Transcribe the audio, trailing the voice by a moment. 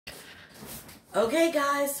Okay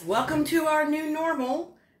guys, welcome to our new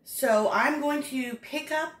normal. So I'm going to pick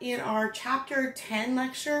up in our chapter 10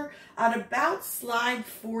 lecture at about slide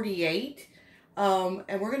 48. And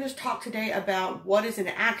we're going to talk today about what is an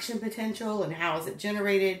action potential and how is it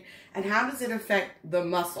generated and how does it affect the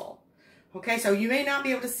muscle. Okay, so you may not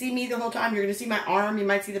be able to see me the whole time. You're going to see my arm, you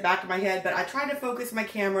might see the back of my head, but I try to focus my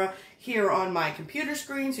camera here on my computer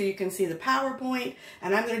screen so you can see the PowerPoint,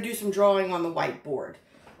 and I'm going to do some drawing on the whiteboard.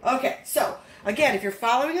 Okay, so again, if you're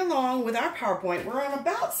following along with our PowerPoint, we're on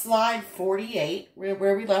about slide 48,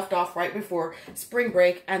 where we left off right before spring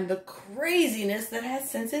break and the craziness that has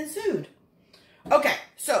since ensued. Okay,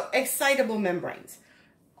 so excitable membranes.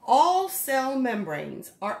 All cell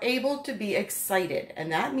membranes are able to be excited,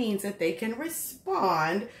 and that means that they can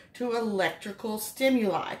respond to electrical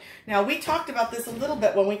stimuli. Now, we talked about this a little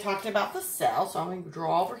bit when we talked about the cell, so I'm going to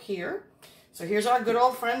draw over here. So here's our good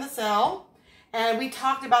old friend, the cell. And we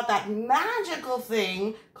talked about that magical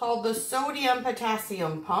thing called the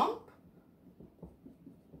sodium-potassium pump.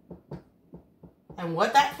 And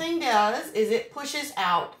what that thing does is it pushes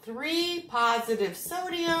out 3 positive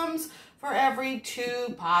sodiums for every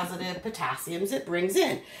 2 positive potassiums it brings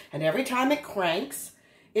in. And every time it cranks,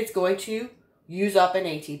 it's going to use up an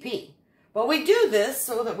ATP. But we do this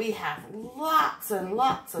so that we have lots and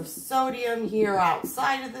lots of sodium here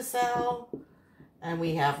outside of the cell. And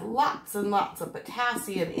we have lots and lots of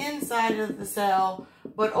potassium inside of the cell.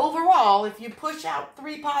 But overall, if you push out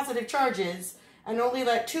 3 positive charges and only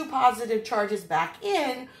let 2 positive charges back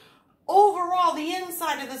in, overall the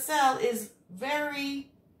inside of the cell is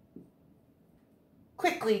very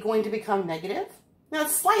quickly going to become negative. Now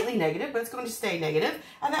it's slightly negative, but it's going to stay negative.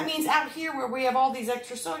 And that means out here where we have all these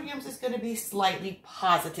extra sodiums, it's going to be slightly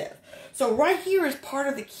positive. So right here is part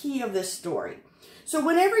of the key of this story. So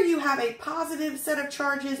whenever you have a positive set of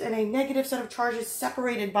charges and a negative set of charges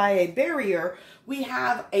separated by a barrier, we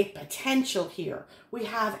have a potential here. We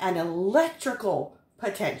have an electrical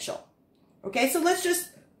potential. Okay, so let's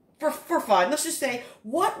just, for fun, let's just say,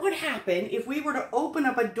 what would happen if we were to open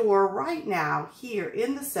up a door right now here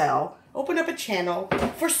in the cell, open up a channel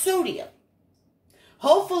for sodium?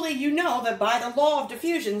 Hopefully you know that by the law of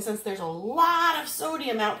diffusion, since there's a lot of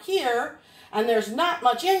sodium out here, and there's not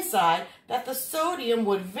much inside, that the sodium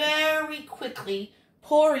would very quickly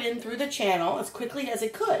pour in through the channel as quickly as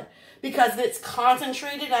it could, because it's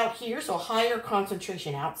concentrated out here, so higher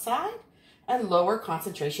concentration outside and lower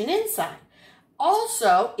concentration inside.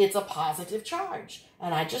 Also, it's a positive charge,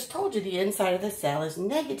 and I just told you the inside of the cell is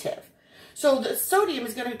negative. So the sodium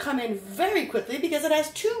is going to come in very quickly because it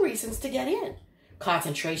has 2 reasons to get in: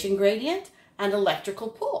 concentration gradient and electrical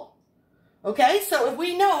pull. Okay, so if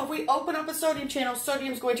we know if we open up a sodium channel,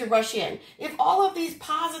 sodium is going to rush in. If all of these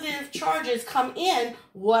positive charges come in,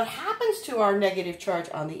 what happens to our negative charge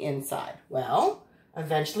on the inside? Well,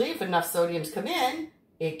 eventually, if enough sodiums come in,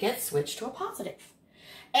 it gets switched to a positive.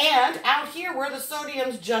 And out here where the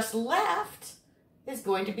sodium's just left is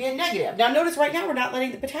going to be a negative. Now notice right now we're not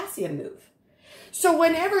letting the potassium move. So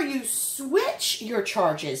whenever you switch your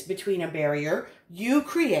charges between a barrier, you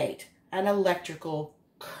create an electrical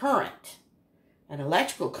current. And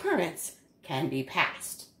electrical currents can be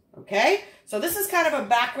passed, okay? So this is kind of a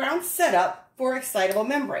background setup for excitable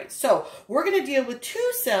membranes. So we're going to deal with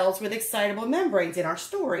 2 cells with excitable membranes in our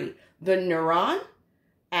story, the neuron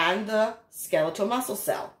and the skeletal muscle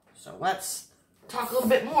cell. So let's talk a little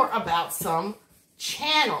bit more about some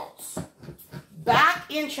channels. Back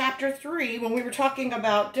in chapter 3, when we were talking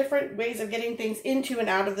about different ways of getting things into and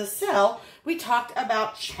out of the cell, we talked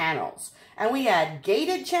about channels. And we had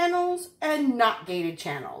gated channels and not gated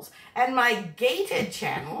channels. And my gated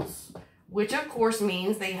channels, which of course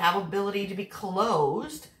means they have ability to be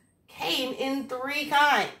closed, came in 3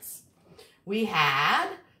 kinds. We had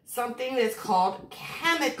something that's called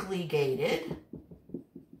chemically gated.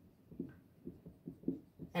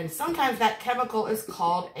 And sometimes that chemical is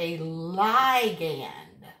called a ligand.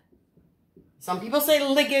 Some people say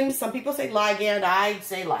ligand, some people say ligand. I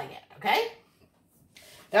say ligand, okay?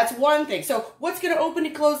 That's one thing. So what's going to open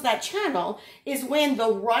and close that channel is when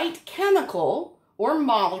the right chemical or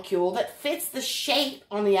molecule that fits the shape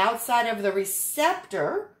on the outside of the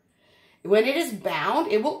receptor, when it is bound,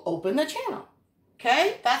 it will open the channel.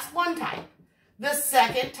 Okay? That's one type. The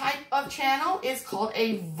second type of channel is called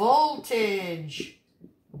a voltage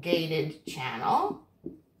gated channel.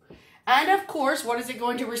 And of course, what is it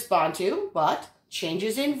going to respond to but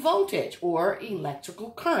changes in voltage or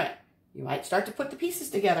electrical current? You might start to put the pieces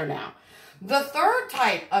together now. The third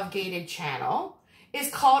type of gated channel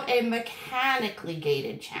is called a mechanically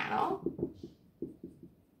gated channel.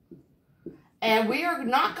 And we are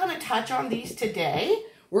not going to touch on these today.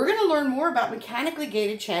 We're going to learn more about mechanically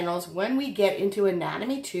gated channels when we get into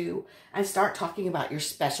Anatomy 2 and start talking about your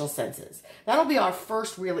special senses. That'll be our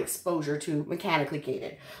first real exposure to mechanically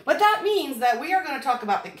gated. But that means that we are going to talk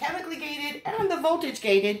about the chemically gated and the voltage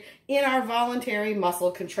gated in our voluntary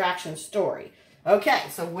muscle contraction story. Okay,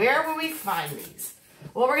 so where will we find these?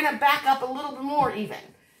 Well, we're going to back up a little bit more even.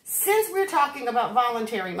 Since we're talking about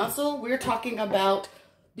voluntary muscle, we're talking about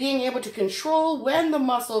being able to control when the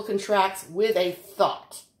muscle contracts with a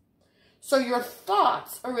thought. So your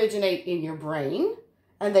thoughts originate in your brain,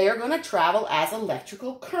 and they are going to travel as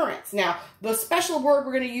electrical currents. Now, the special word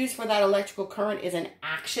we're going to use for that electrical current is an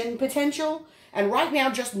action potential, and right now,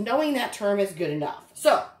 just knowing that term is good enough.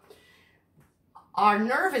 So, our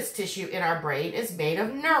nervous tissue in our brain is made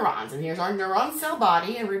of neurons, and here's our neuron cell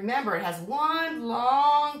body, and remember, it has one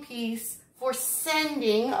long piece for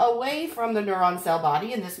sending away from the neuron cell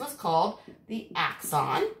body, and this was called the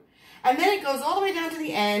axon. And then it goes all the way down to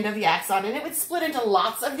the end of the axon, and it would split into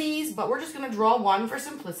lots of these, but we're just going to draw one for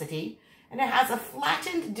simplicity. And it has a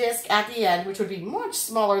flattened disc at the end, which would be much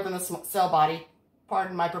smaller than the cell body.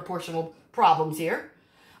 Pardon my proportional problems here.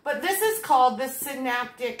 But this is called the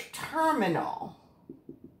synaptic terminal.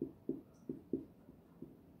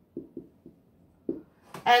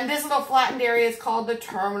 And this little flattened area is called the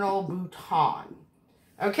terminal bouton.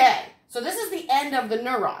 Okay, so this is the end of the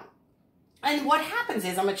neuron. And what happens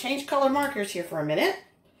is, I'm going to change color markers here for a minute,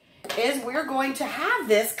 is we're going to have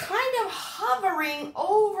this kind of hovering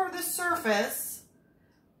over the surface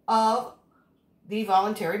of the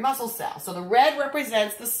voluntary muscle cell. So the red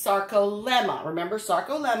represents the sarcolemma. Remember,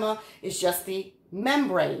 sarcolemma is just the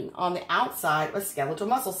membrane on the outside of a skeletal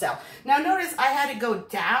muscle cell. Now notice I had to go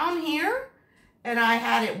down here, and I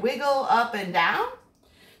had it wiggle up and down.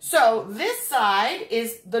 So this side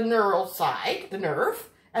is the neural side, the nerve,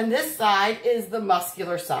 and this side is the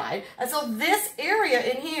muscular side. And so this area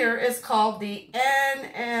in here is called the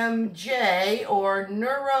NMJ, or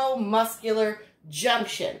Neuromuscular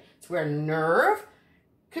Junction. It's where nerve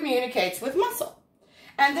communicates with muscle.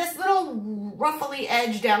 And this little ruffly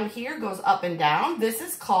edge down here goes up and down. This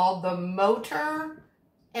is called the motor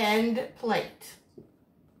end plate.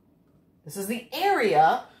 This is the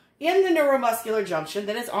area in the neuromuscular junction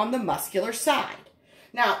that is on the muscular side.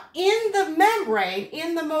 Now, in the membrane,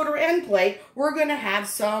 in the motor end plate, we're going to have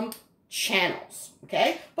some channels,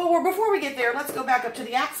 okay? But before we get there, let's go back up to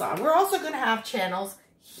the axon. We're also going to have channels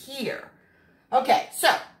here. Okay,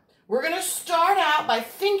 so we're going to start out by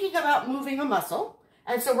thinking about moving a muscle.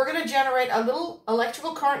 And so we're going to generate a little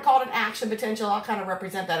electrical current called an action potential. I'll kind of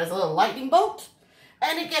represent that as a little lightning bolt.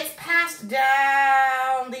 And it gets passed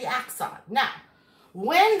down the axon. Now,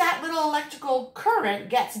 when that little electrical current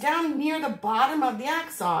gets down near the bottom of the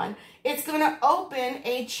axon, it's going to open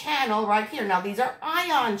a channel right here. Now, these are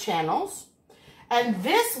ion channels, and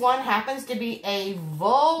this one happens to be a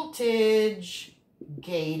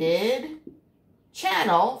voltage-gated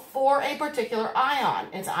channel for a particular ion.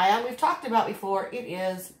 It's an ion we've talked about before. It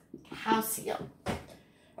is calcium.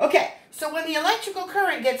 Okay, so when the electrical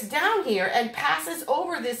current gets down here and passes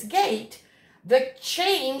over this gate, the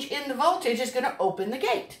change in the voltage is going to open the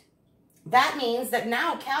gate. That means that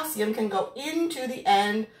now calcium can go into the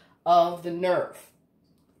end of the nerve,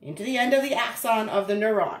 into the end of the axon of the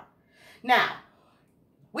neuron. Now,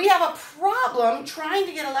 we have a problem trying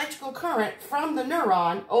to get electrical current from the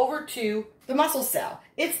neuron over to the muscle cell.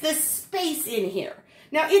 It's this space in here.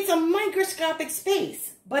 Now, it's a microscopic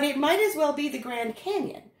space, but it might as well be the Grand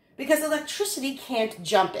Canyon because electricity can't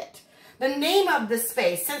jump it. The name of the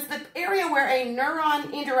space, since the area where a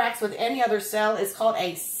neuron interacts with any other cell is called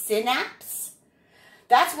a synapse,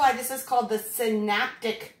 that's why this is called the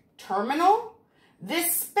synaptic terminal.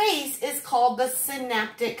 This space is called the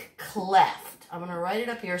synaptic cleft. I'm going to write it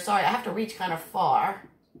up here. Sorry, I have to reach kind of far.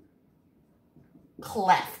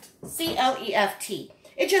 Cleft. C-L-E-F-T.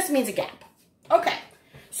 It just means a gap. Okay.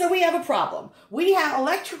 So we have a problem. We have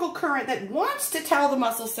electrical current that wants to tell the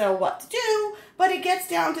muscle cell what to do, but it gets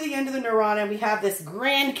down to the end of the neuron and we have this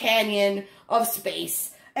Grand Canyon of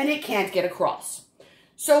space and it can't get across.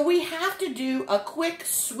 So we have to do a quick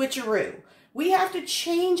switcheroo. We have to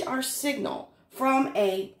change our signal from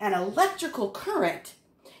an electrical current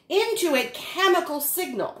into a chemical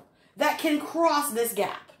signal that can cross this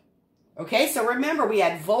gap. Okay, so remember we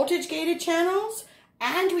had voltage-gated channels,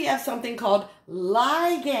 and we have something called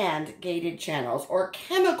ligand-gated channels or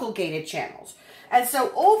chemical-gated channels. And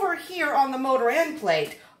so over here on the motor end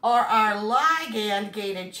plate are our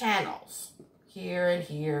ligand-gated channels. Here and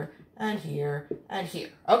here and here and here.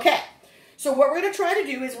 Okay, so what we're going to try to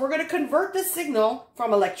do is we're going to convert the signal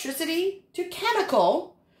from electricity to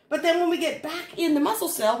chemical, but then when we get back in the muscle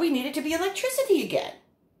cell, we need it to be electricity again.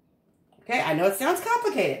 Okay, I know it sounds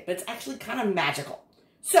complicated, but it's actually kind of magical.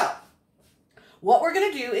 So, what we're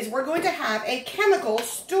going to do is we're going to have a chemical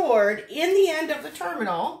stored in the end of the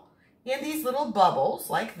terminal in these little bubbles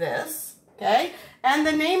like this, okay? And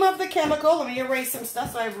the name of the chemical, let me erase some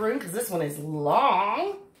stuff so I have room because this one is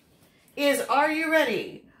long, is, are you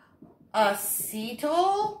ready?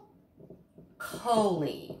 Acetylcholine.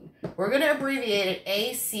 We're going to abbreviate it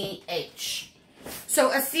ACH. So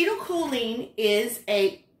acetylcholine is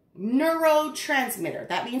a neurotransmitter.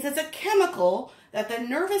 That means it's a chemical that the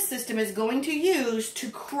nervous system is going to use to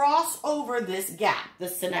cross over this gap, the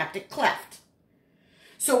synaptic cleft.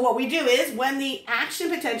 So what we do is when the action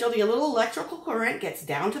potential, the little electrical current, gets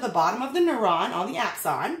down to the bottom of the neuron on the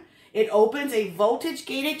axon, it opens a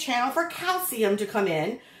voltage-gated channel for calcium to come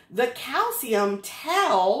in. The calcium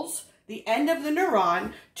tells the end of the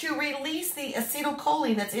neuron to release the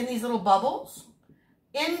acetylcholine that's in these little bubbles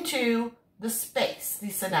into the space, the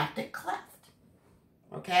synaptic cleft.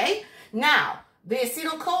 Okay? Now, the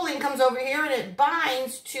acetylcholine comes over here and it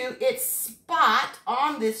binds to its spot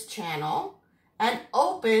on this channel and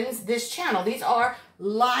opens this channel. These are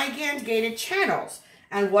ligand-gated channels.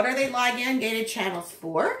 And what are they ligand-gated channels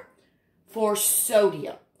for? For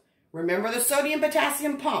sodium. Remember the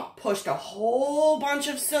sodium-potassium pump pushed a whole bunch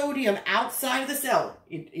of sodium outside of the cell.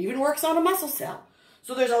 It even works on a muscle cell.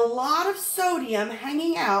 So there's a lot of sodium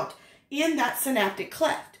hanging out in that synaptic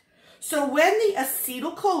cleft. So when the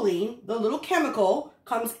acetylcholine, the little chemical,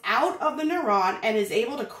 comes out of the neuron and is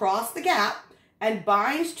able to cross the gap and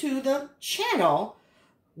binds to the channel,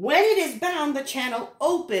 when it is bound, the channel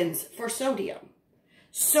opens for sodium.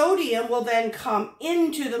 Sodium will then come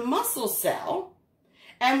into the muscle cell,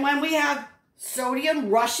 and when we have sodium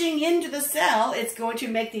rushing into the cell, it's going to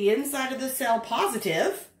make the inside of the cell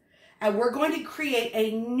positive, and we're going to create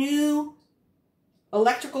a new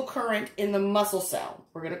electrical current in the muscle cell.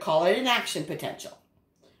 We're going to call it an action potential.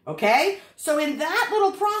 Okay? So in that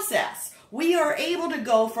little process, we are able to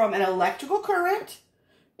go from an electrical current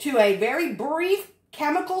to a very brief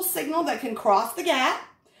chemical signal that can cross the gap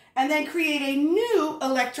and then create a new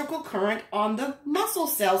electrical current on the muscle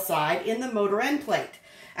cell side in the motor end plate.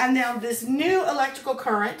 And now this new electrical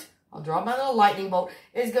current, I'll draw my little lightning bolt,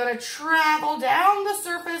 is going to travel down the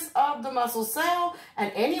surface of the muscle cell,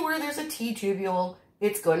 and anywhere there's a T-tubule,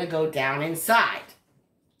 it's going to go down inside.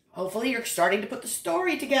 Hopefully you're starting to put the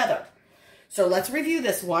story together. So let's review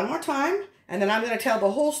this one more time, and then I'm going to tell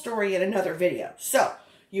the whole story in another video. So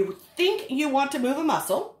you think you want to move a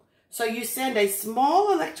muscle, so you send a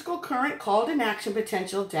small electrical current called an action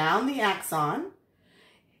potential down the axon.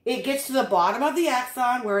 It gets to the bottom of the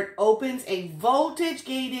axon where it opens a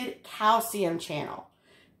voltage-gated calcium channel.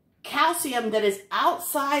 Calcium that is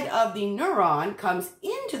outside of the neuron comes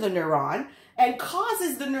into the neuron and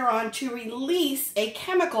causes the neuron to release a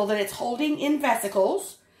chemical that it's holding in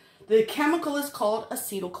vesicles. The chemical is called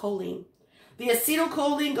acetylcholine. The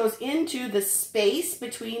acetylcholine goes into the space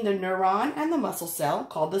between the neuron and the muscle cell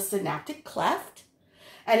called the synaptic cleft.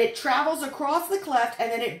 And it travels across the cleft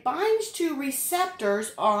and then it binds to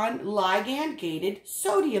receptors on ligand-gated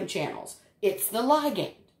sodium channels. It's the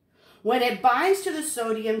ligand. When it binds to the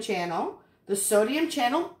sodium channel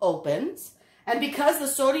opens, and because the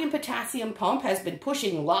sodium-potassium pump has been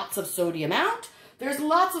pushing lots of sodium out, there's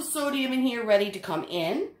lots of sodium in here ready to come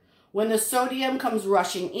in. When the sodium comes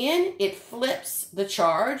rushing in, it flips the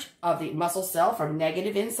charge of the muscle cell from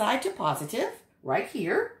negative inside to positive, right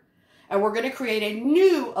here. And we're going to create a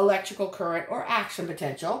new electrical current or action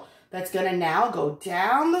potential that's going to now go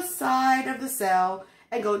down the side of the cell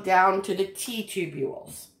and go down to the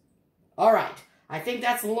T-tubules. All right, I think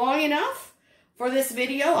that's long enough for this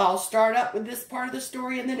video. I'll start up with this part of the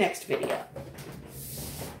story in the next video.